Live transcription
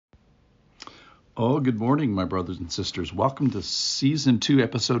Oh, good morning, my brothers and sisters. Welcome to season 2,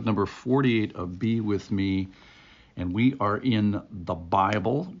 episode number 48 of Be With Me. And we are in the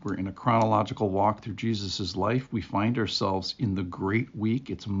Bible. We're in a chronological walk through Jesus' life. We find ourselves in the Great Week.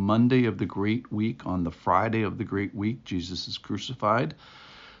 It's Monday of the Great Week. On the Friday of the Great Week, Jesus is crucified.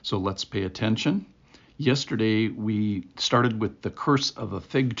 So let's pay attention. Yesterday, we started with the curse of a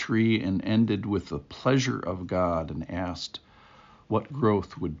fig tree and ended with the pleasure of God and asked, what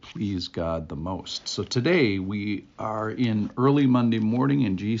growth would please God the most? So today we are in early Monday morning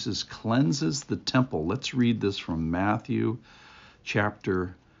and Jesus cleanses the temple. Let's read this from Matthew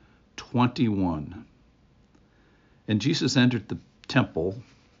chapter 21. And Jesus entered the temple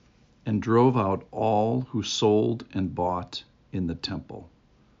and drove out all who sold and bought in the temple.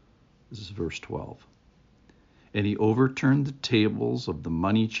 This is verse 12. And he overturned the tables of the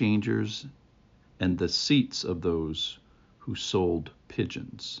money changers and the seats of those who sold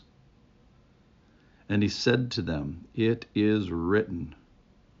pigeons. And he said to them, it is written,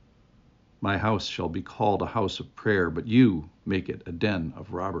 my house shall be called a house of prayer, but you make it a den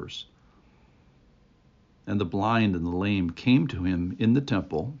of robbers. And the blind and the lame came to him in the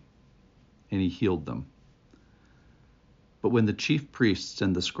temple, and he healed them. But when the chief priests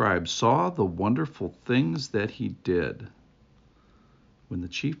and the scribes saw the wonderful things that he did, and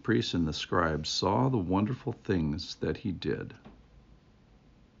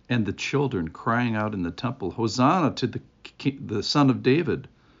the children crying out in the temple, Hosanna to the Son of David,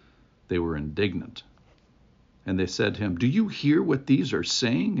 they were indignant. And they said to him, do you hear what these are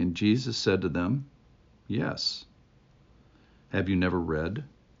saying? And Jesus said to them, yes. Have you never read,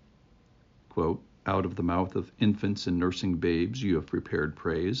 quote, out of the mouth of infants and nursing babes you have prepared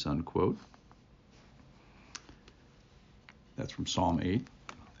praise, unquote. That's from Psalm 8.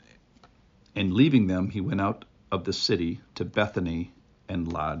 And leaving them, he went out of the city to Bethany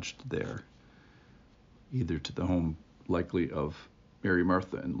and lodged there, either to the home likely of Mary,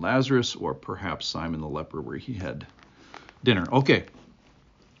 Martha, and Lazarus, or perhaps Simon the leper, where he had dinner. Okay,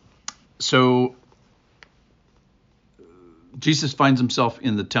 so Jesus finds himself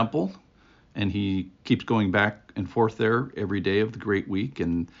in the temple, and he keeps going back and forth there every day of the Great Week,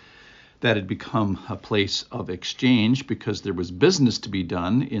 and that had become a place of exchange because there was business to be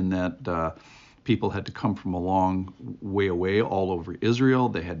done in that people had to come from a long way away all over Israel.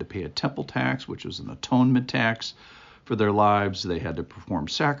 They had to pay a temple tax, which was an atonement tax for their lives. They had to perform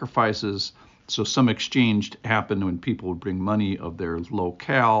sacrifices. So some exchange happened when people would bring money of their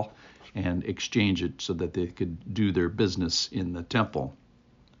locale and exchange it so that they could do their business in the temple.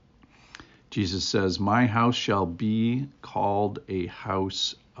 Jesus says, my house shall be called a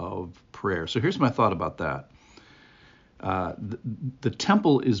house of prayer. So here's my thought about that. The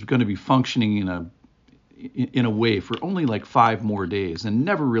temple is going to be functioning in a way for only like 5 more days and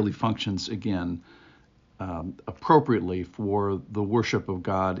never really functions again appropriately for the worship of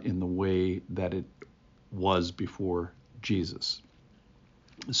God in the way that it was before Jesus.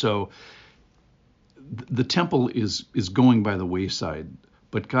 So the temple is going by the wayside,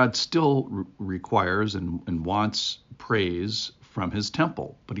 but God still requires and wants praise from his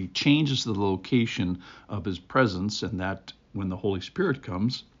temple, but he changes the location of his presence, and that when the Holy Spirit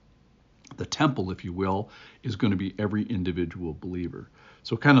comes, the temple, if you will, is going to be every individual believer.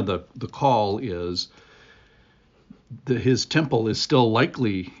 So kind of the call is that his temple is still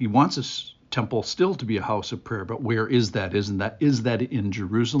likely, he wants his temple still to be a house of prayer, but where is that? Is that in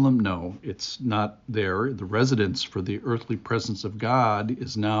Jerusalem? No, it's not there. The residence for the earthly presence of God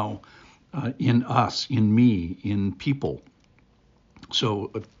is now in us, in me, in people.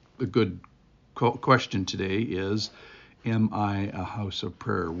 So a good question today is, am I a house of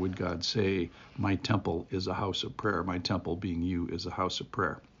prayer? Would God say, my temple is a house of prayer? My temple, being you, is a house of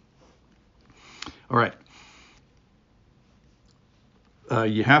prayer. All right.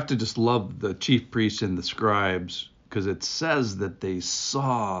 You have to just love the chief priests and the scribes, because it says that they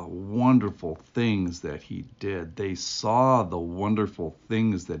saw wonderful things that he did. They saw the wonderful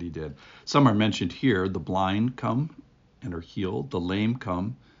things that he did. Some are mentioned here. The blind come and are healed. The lame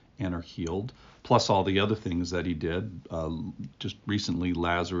come and are healed, plus all the other things that he did. Just recently,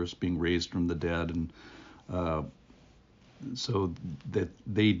 Lazarus being raised from the dead. And so that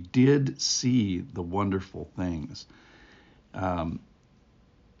they did see the wonderful things.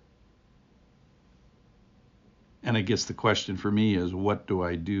 And I guess the question for me is, what do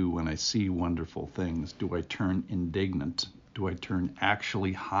I do when I see wonderful things? Do I turn indignant? Do I turn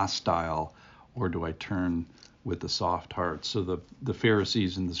actually hostile? Or do I turn with a soft heart? So the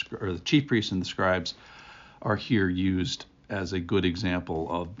Pharisees and the chief priests and the scribes are here used as a good example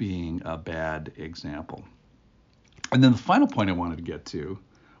of being a bad example. And then the final point I wanted to get to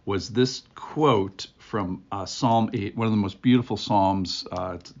was this quote from Psalm 8, one of the most beautiful Psalms,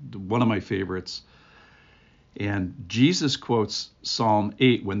 it's one of my favorites. And Jesus quotes Psalm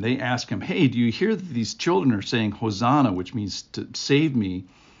 8 when they ask him, hey, do you hear that these children are saying Hosanna, which means to save me?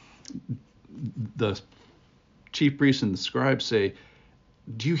 The chief priests and the scribes say,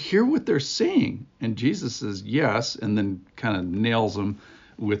 do you hear what they're saying? And Jesus says, yes, and then kind of nails them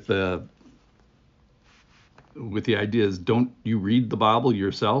with the ideas, don't you read the Bible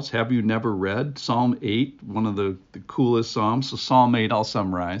yourselves? Have you never read Psalm 8, one of the coolest Psalms? So Psalm 8, I'll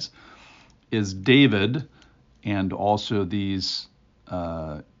summarize, is David and also these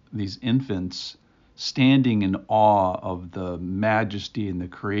infants standing in awe of the majesty and the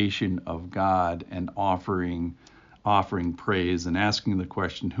creation of God and offering praise and asking the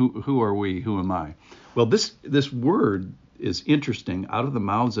question, who are we? Who am I? Well, this word is interesting, out of the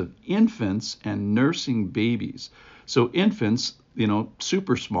mouths of infants and nursing babies. So infants,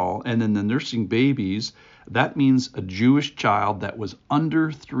 super small, and then the nursing babies, that means a Jewish child that was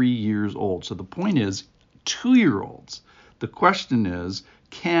under 3 years old. So the point is, 2-year-olds. The question is,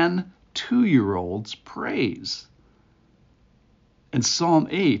 can 2-year-olds praise? And Psalm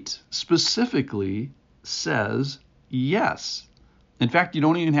 8 specifically says yes. In fact, you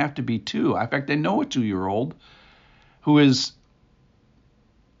don't even have to be 2. In fact, I know a 2-year-old who is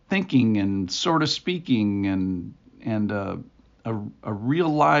thinking and sort of speaking and a real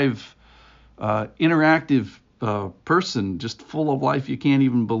live interactive person, just full of life you can't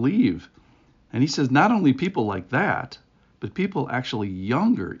even believe. And he says not only people like that, but people actually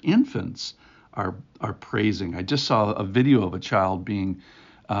younger, infants, are praising. I just saw a video of a child being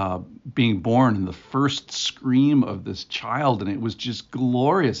born, and the first scream of this child, and it was just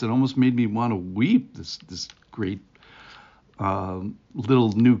glorious. It almost made me want to weep. This great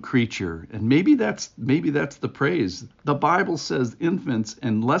little new creature, and maybe that's the praise. The Bible says infants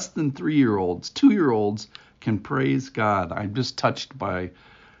and less than 3-year-olds, 2-year-olds can praise God. I'm just touched by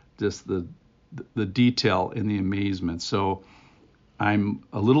just the detail and the amazement. So I'm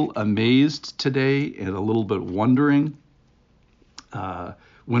a little amazed today and a little bit wondering.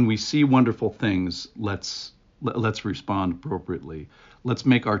 When we see wonderful things, let's respond appropriately. Let's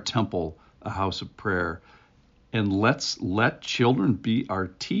make our temple a house of prayer. And let's let children be our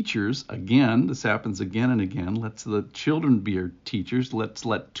teachers. Again, this happens again and again. Let's let children be our teachers. Let's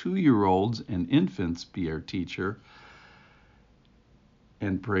let 2-year-olds and infants be our teacher.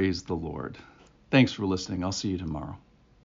 And praise the Lord. Thanks for listening. I'll see you tomorrow.